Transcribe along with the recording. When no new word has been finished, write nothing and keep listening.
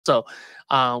So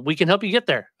we can help you get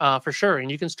there for sure.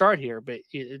 And you can start here, but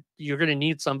you're going to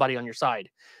need somebody on your side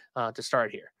to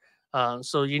start here.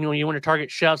 So, you know, you want to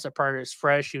target chefs that prioritize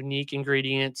fresh, unique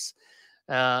ingredients,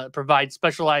 provide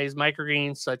specialized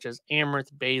microgreens such as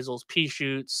amaranth, basils, pea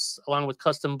shoots, along with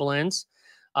custom blends.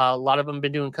 A lot of them have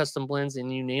been doing custom blends,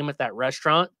 and you name it that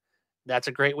restaurant. That's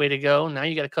a great way to go. Now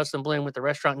you got a custom blend with the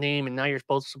restaurant name, and now you're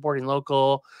both supporting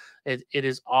local. It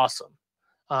is awesome.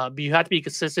 But you have to be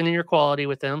consistent in your quality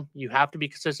with them. You have to be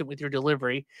consistent with your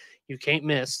delivery. You can't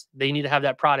miss. They need to have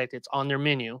that product. It's on their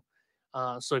menu.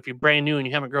 So if you're brand new and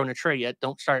you haven't grown a tray yet,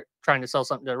 don't start trying to sell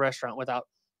something to a restaurant without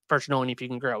first knowing if you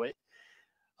can grow it.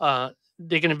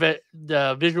 They can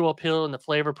the visual appeal and the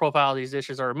flavor profile of these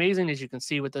dishes are amazing, as you can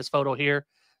see with this photo here.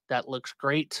 That looks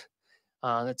great.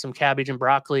 That's some cabbage and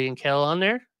broccoli and kale on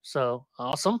there. So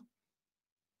awesome.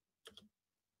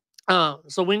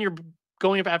 So when you're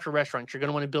going after restaurants, you're going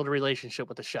to want to build a relationship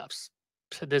with the chefs.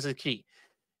 This is key.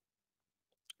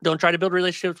 Don't try to build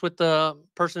relationships with the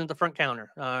person at the front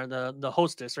counter, the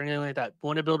hostess, or anything like that.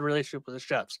 Want to build a relationship with the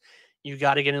chefs. You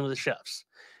got to get in with the chefs.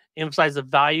 Emphasize the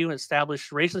value and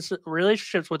establish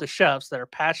relationships with the chefs that are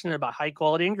passionate about high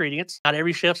quality ingredients. Not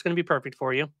every chef's going to be perfect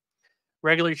for you.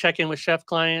 Regularly check in with chef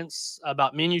clients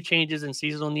about menu changes and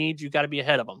seasonal needs. You got to be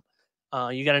ahead of them.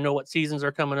 You got to know what seasons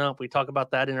are coming up. We talk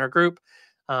about that in our group.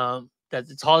 That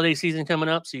it's holiday season coming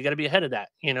up, so you got to be ahead of that,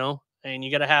 you know, and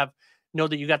you got to know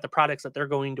that you got the products that they're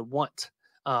going to want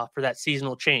for that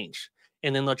seasonal change.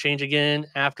 And then they'll change again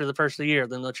after the first of the year.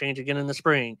 Then they'll change again in the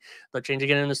spring. They'll change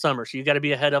again in the summer. So you got to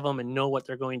be ahead of them and know what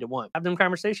they're going to want. Have them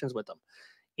conversations with them.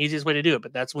 Easiest way to do it,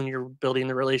 but that's when you're building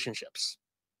the relationships.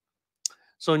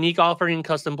 So unique offering,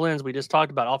 custom blends, we just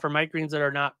talked about. Offer microgreens that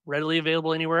are not readily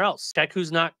available anywhere else. Check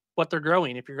who's not what they're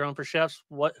growing. If you're growing for chefs,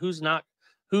 what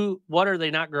are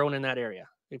they not growing in that area?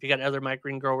 If you got other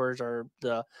microgreen growers or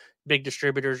the big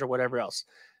distributors or whatever else,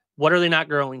 what are they not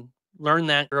growing? Learn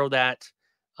that, grow that.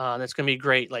 That's going to be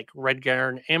great. Like Red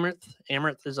Garden Amaranth.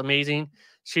 Amaranth is amazing.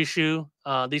 Shishu.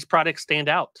 These products stand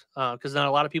out because not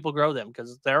a lot of people grow them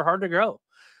because they're hard to grow.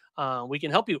 We can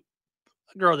help you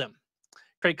grow them.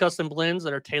 Create custom blends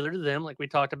that are tailored to them, like we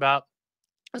talked about.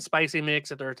 A spicy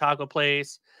mix if they're a taco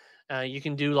place. You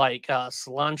can do like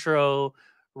cilantro,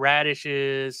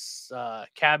 radishes,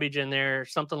 cabbage in there,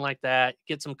 something like that.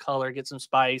 Get some color, get some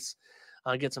spice,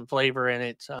 get some flavor in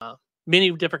it.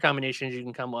 Many different combinations you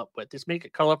can come up with. Just make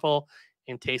it colorful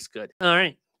and taste good. All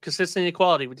right. Consistent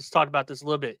quality. We just talked about this a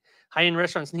little bit. High-end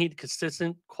restaurants need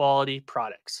consistent quality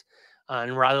products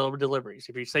and reliable deliveries.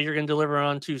 If you say you're going to deliver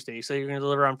on Tuesday, you say you're going to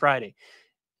deliver on Friday,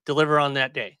 deliver on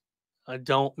that day.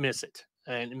 Don't miss it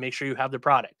and make sure you have the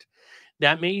product.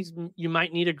 That means you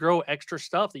might need to grow extra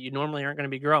stuff that you normally aren't going to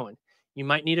be growing. You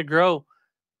might need to grow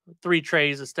 3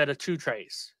 trays instead of 2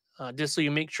 trays, just so you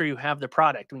make sure you have the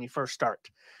product when you first start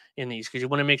in these, because you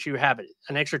want to make sure you have it.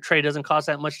 An extra tray doesn't cost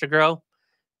that much to grow.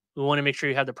 We want to make sure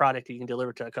you have the product you can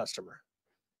deliver to a customer,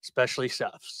 especially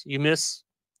chefs. You miss,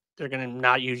 they're going to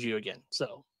not use you again.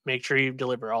 So make sure you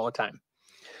deliver all the time.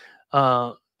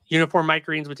 Uniform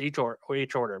microgreens with each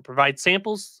order. Provide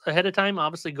samples ahead of time.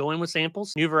 Obviously, go in with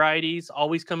samples. New varieties.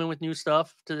 Always come in with new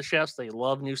stuff to the chefs. They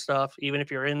love new stuff. Even if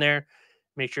you're in there,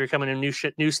 make sure you're coming in new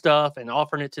stuff and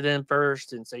offering it to them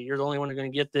first and say, you're the only one who's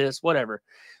going to get this, whatever.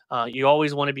 You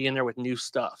always want to be in there with new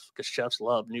stuff because chefs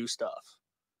love new stuff.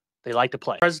 They like to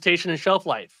play. Presentation and shelf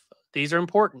life. These are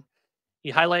important.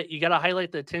 You got to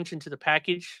highlight the attention to the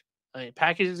package.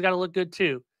 Package has got to look good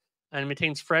too. And it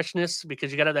maintains freshness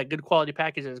because you got to have that good quality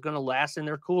package that's going to last in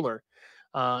their cooler.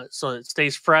 So it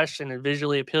stays fresh and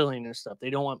visually appealing and stuff. They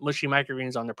don't want mushy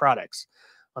microgreens on their products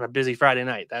on a busy Friday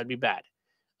night. That'd be bad.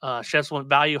 Chefs want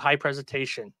value, high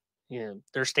presentation. You know,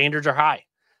 their standards are high.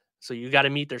 So you got to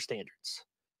meet their standards.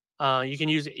 You can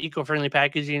use eco-friendly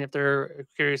packaging if they're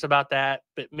curious about that,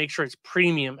 but make sure it's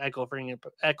premium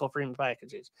eco-friendly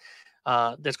packages.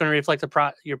 That's going to reflect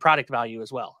your product value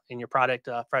as well and your product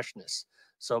freshness.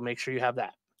 So make sure you have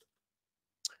that.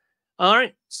 All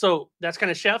right. So that's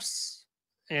kind of chefs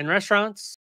and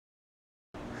restaurants.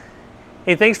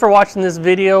 Hey, thanks for watching this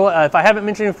video. If I haven't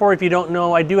mentioned it before, if you don't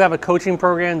know, I do have a coaching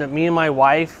program that me and my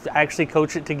wife actually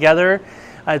coach it together.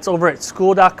 It's over at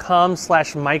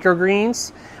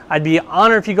school.com/microgreens. I'd be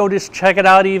honored if you go just check it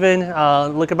out even,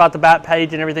 look about the bat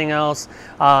page and everything else,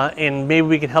 and maybe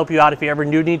we can help you out if you ever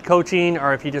do need coaching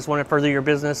or if you just want to further your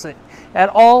business at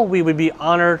all. We would be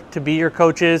honored to be your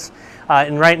coaches.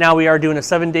 And right now we are doing a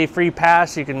 7-day free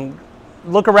pass. You can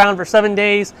look around for 7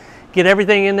 days, get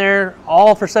everything in there,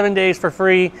 all for 7 days for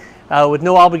free with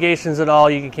no obligations at all.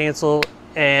 You can cancel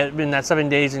in that 7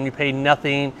 days and you pay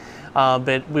nothing.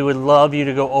 but we would love you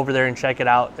to go over there and check it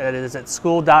out. It is at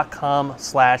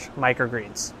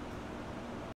school.com/microgreens.